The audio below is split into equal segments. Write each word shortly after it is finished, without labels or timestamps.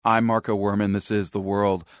I'm Marco Werman. This is The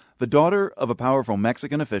World. The daughter of a powerful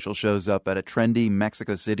Mexican official shows up at a trendy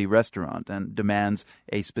Mexico City restaurant and demands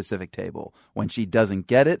a specific table. When she doesn't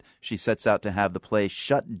get it, she sets out to have the place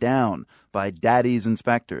shut down by Daddy's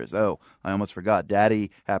inspectors. Oh, I almost forgot. Daddy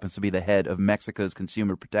happens to be the head of Mexico's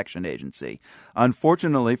Consumer Protection Agency.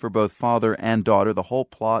 Unfortunately for both father and daughter, the whole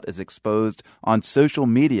plot is exposed on social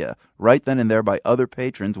media right then and there by other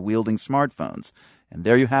patrons wielding smartphones. And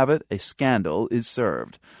there you have it. A scandal is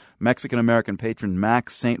served. Mexican-American patron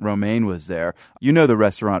Max St. Romain was there. You know the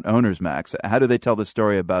restaurant owners, Max. How do they tell the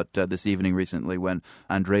story about this evening recently when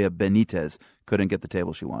Andrea Benitez couldn't get the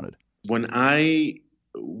table she wanted? When I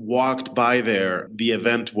walked by there, the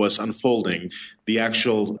event was unfolding, the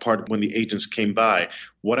actual part when the agents came by.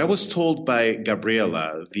 What I was told by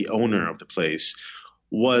Gabriela, the owner of the place,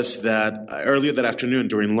 was that earlier that afternoon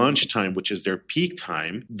during lunchtime, which is their peak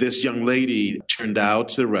time, this young lady turned out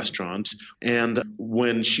to the restaurant. And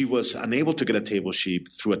when she was unable to get a table, she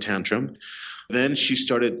threw a tantrum. Then she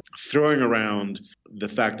started throwing around the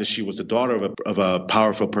fact that she was the daughter of a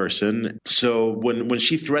powerful person. So when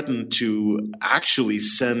she threatened to actually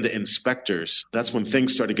send inspectors, that's when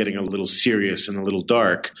things started getting a little serious and a little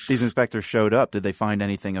dark. These inspectors showed up. Did they find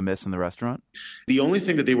anything amiss in the restaurant? The only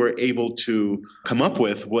thing that they were able to come up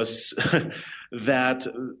with was that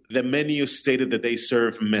the menu stated that they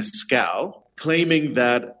serve mezcal, claiming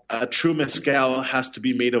that a true mezcal has to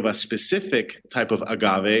be made of a specific type of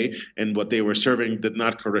agave, and what they were serving did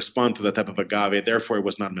not correspond to that type of agave. Therefore, it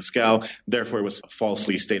was not mezcal. Therefore, it was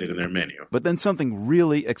falsely stated in their menu. But then something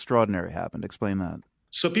really extraordinary happened. Explain that.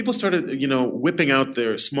 So people started, whipping out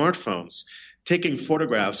their smartphones, taking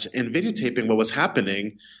photographs and videotaping what was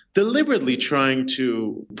happening, deliberately trying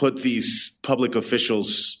to put these public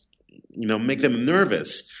officials, make them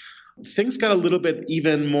nervous. Things got a little bit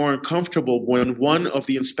even more uncomfortable when one of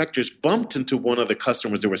the inspectors bumped into one of the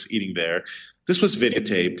customers that was eating there. This was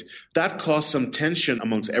videotaped. That caused some tension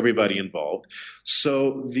amongst everybody involved.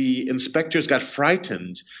 So the inspectors got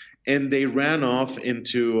frightened and they ran off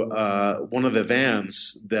into one of the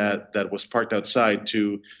vans that was parked outside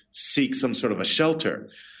to seek some sort of a shelter.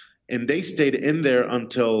 And they stayed in there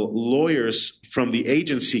until lawyers from the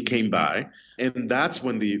agency came by. And that's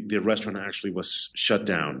when the restaurant actually was shut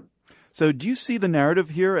down. So do you see the narrative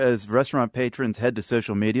here as restaurant patrons head to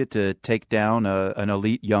social media to take down an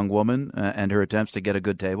elite young woman and her attempts to get a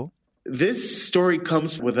good table? This story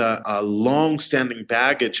comes with a long-standing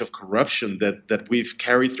baggage of corruption that we've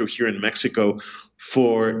carried through here in Mexico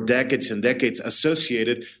for decades and decades,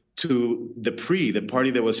 associated to the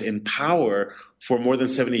party that was in power for more than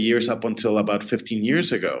 70 years up until about 15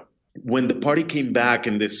 years ago. When the party came back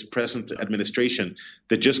in this present administration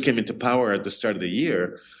that just came into power at the start of the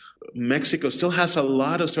year, Mexico still has a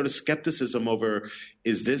lot of sort of skepticism over,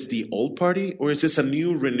 is this the old party or is this a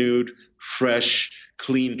new, renewed, fresh,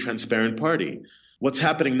 clean, transparent party? What's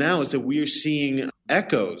happening now is that we are seeing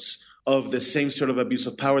echoes of the same sort of abuse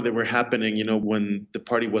of power that were happening, when the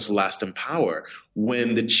party was last in power,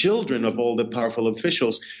 when the children of all the powerful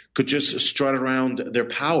officials could just strut around their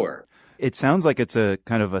power. It sounds like it's a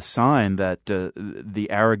kind of a sign that the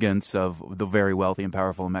arrogance of the very wealthy and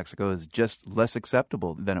powerful in Mexico is just less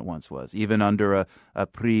acceptable than it once was, even under a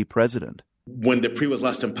PRI president. When the PRI was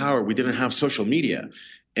last in power, we didn't have social media.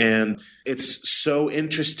 And it's so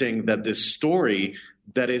interesting that this story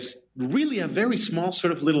that is really a very small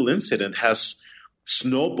sort of little incident has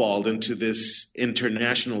snowballed into this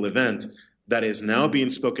international event that is now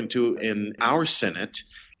being spoken to in our Senate.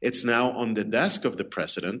 It's now on the desk of the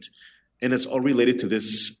president. And it's all related to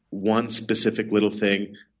this one specific little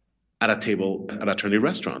thing at a table at a trendy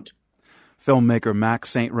restaurant. Filmmaker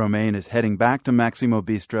Max St. Romain is heading back to Maximo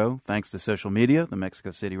Bistro. Thanks to social media, the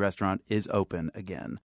Mexico City restaurant is open again.